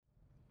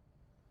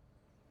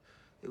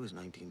It was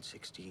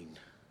 1916.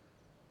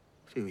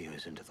 A few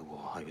years into the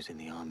war, I was in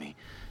the army.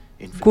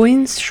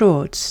 Gwyn's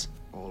Shorts.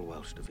 All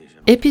Welsh Division.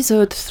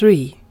 Episode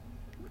 3.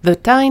 The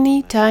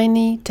Tiny,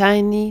 Tiny,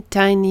 Tiny,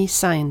 Tiny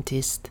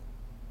Scientist.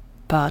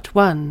 Part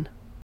 1.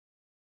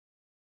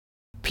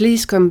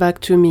 Please come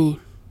back to me.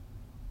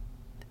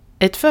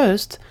 At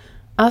first,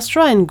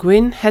 Astra and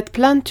Gwyn had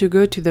planned to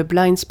go to the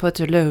blind spot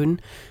alone,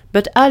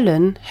 but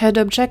Alan had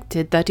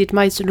objected that it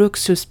might look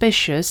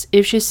suspicious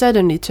if she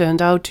suddenly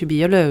turned out to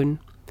be alone.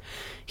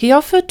 He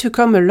offered to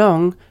come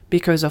along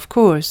because, of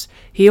course,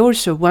 he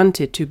also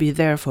wanted to be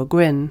there for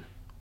Gwyn.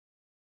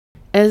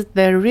 As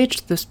they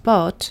reached the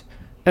spot,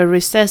 a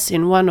recess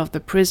in one of the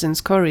prison's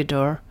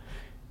corridor,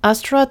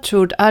 Astra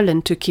told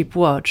Alan to keep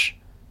watch,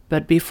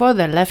 but before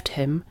they left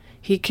him,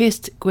 he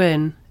kissed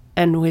Gwyn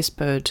and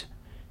whispered,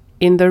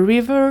 "In the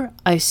river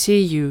I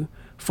see you,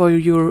 for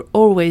you'll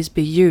always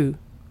be you."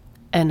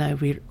 "And I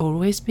will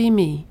always be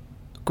me,"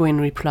 Gwyn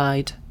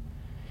replied.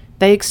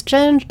 They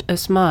exchanged a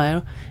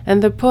smile,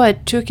 and the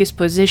poet took his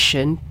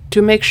position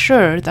to make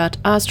sure that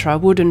Astra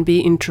wouldn't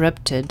be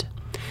interrupted.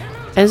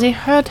 As he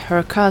heard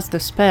her cast the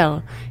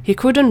spell, he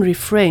couldn't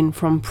refrain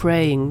from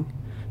praying,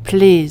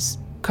 "Please,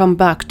 come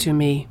back to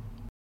me."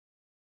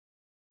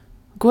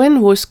 Gwyn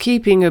was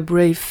keeping a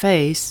brave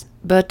face,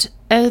 but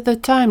as the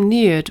time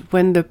neared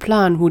when the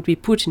plan would be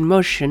put in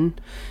motion,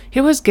 he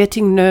was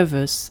getting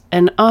nervous,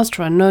 and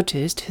Astra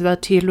noticed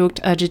that he looked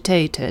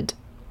agitated.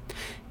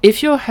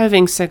 "If you're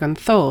having second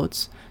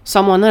thoughts,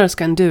 someone else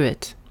can do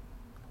it."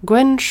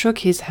 Gwyn shook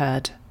his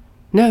head.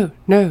 No,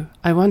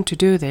 I want to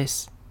do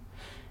this."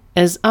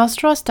 As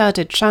Astra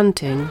started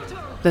chanting,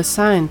 the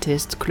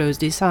scientist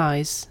closed his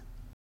eyes.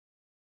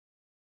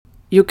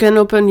 "You can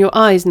open your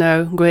eyes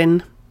now,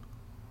 Gwyn."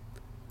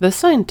 The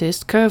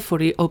scientist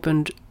carefully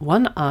opened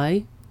one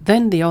eye,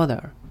 then the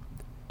other.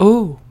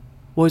 "Oh,"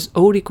 was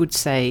all he could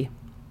say.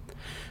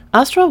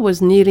 Astra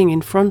was kneeling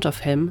in front of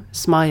him,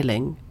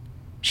 smiling.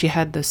 She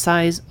had the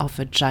size of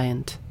a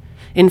giant.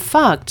 In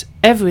fact,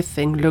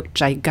 everything looked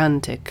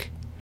gigantic.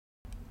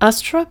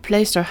 Astra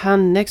placed her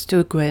hand next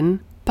to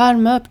Gwyn,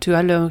 palm up to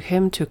allow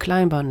him to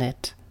climb on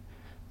it.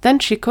 Then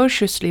she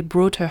cautiously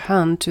brought her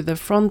hand to the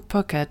front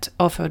pocket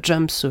of her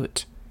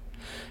jumpsuit.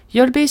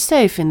 "You'll be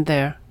safe in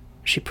there,"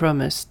 she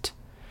promised.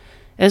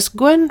 As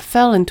Gwyn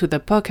fell into the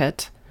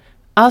pocket,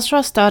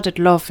 Astra started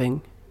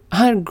laughing.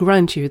 "I'll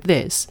grant you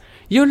this.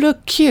 You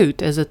look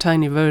cute as a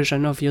tiny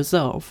version of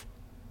yourself."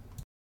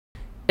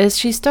 As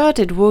she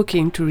started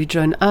walking to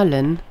rejoin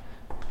Alan,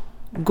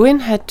 Gwyn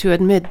had to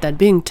admit that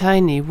being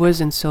tiny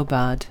wasn't so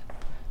bad.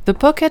 The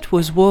pocket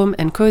was warm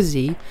and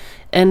cozy,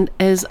 and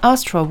as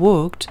Astra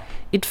walked,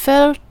 it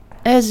felt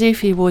as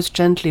if he was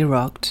gently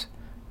rocked.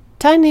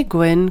 Tiny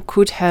Gwyn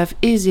could have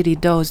easily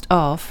dozed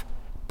off,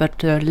 but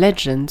the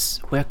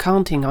legends were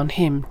counting on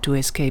him to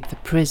escape the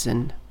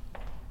prison.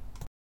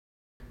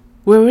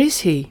 "Where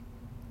is he?"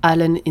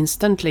 Alan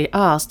instantly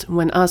asked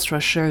when Astra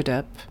showed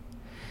up.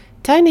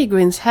 Tiny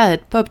Gwyn's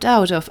head popped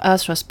out of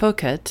Astra's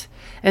pocket,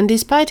 and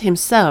despite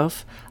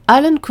himself,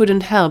 Alan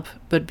couldn't help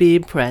but be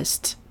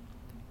impressed.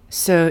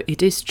 So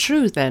it is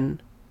true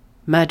then.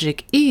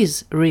 Magic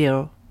is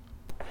real.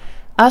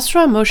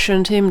 Astra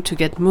motioned him to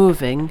get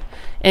moving,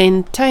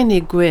 and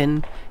Tiny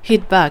Gwyn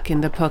hid back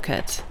in the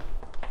pocket.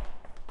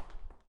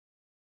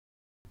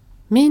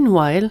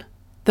 Meanwhile,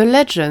 the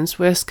legends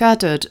were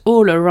scattered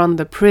all around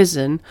the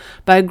prison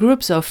by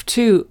groups of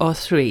 2 or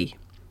 3.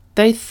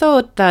 They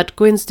thought that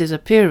Gwyn's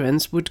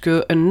disappearance would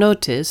go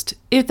unnoticed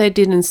if they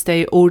didn't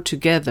stay all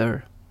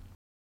together.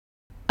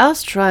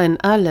 Astra and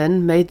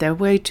Alan made their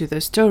way to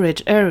the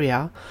storage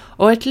area,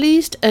 or at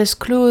least as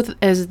close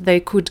as they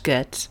could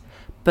get.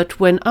 But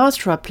when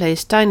Astra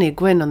placed Tiny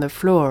Gwyn on the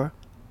floor,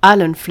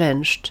 Alan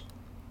flinched.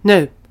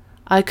 "No,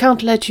 I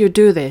can't let you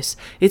do this.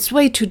 It's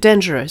way too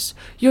dangerous.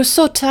 You're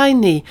so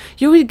tiny.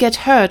 You will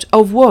get hurt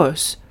or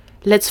worse.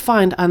 Let's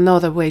find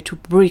another way to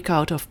break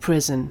out of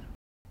prison."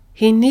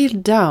 He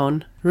kneeled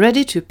down,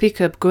 ready to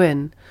pick up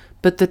Gwyn,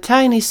 but the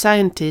tiny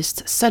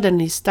scientist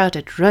suddenly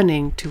started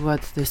running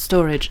towards the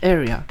storage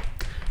area.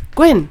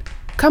 "Gwyn,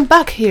 come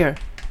back here!"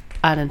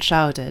 Alan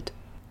shouted.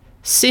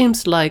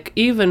 "Seems like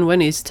even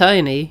when he's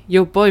tiny,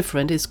 your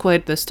boyfriend is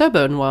quite the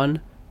stubborn one,"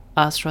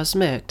 Astra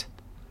smirked.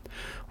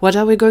 "What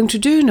are we going to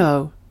do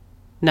now?"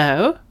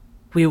 "Now?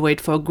 We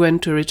wait for Gwyn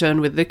to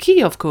return with the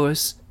key, of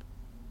course.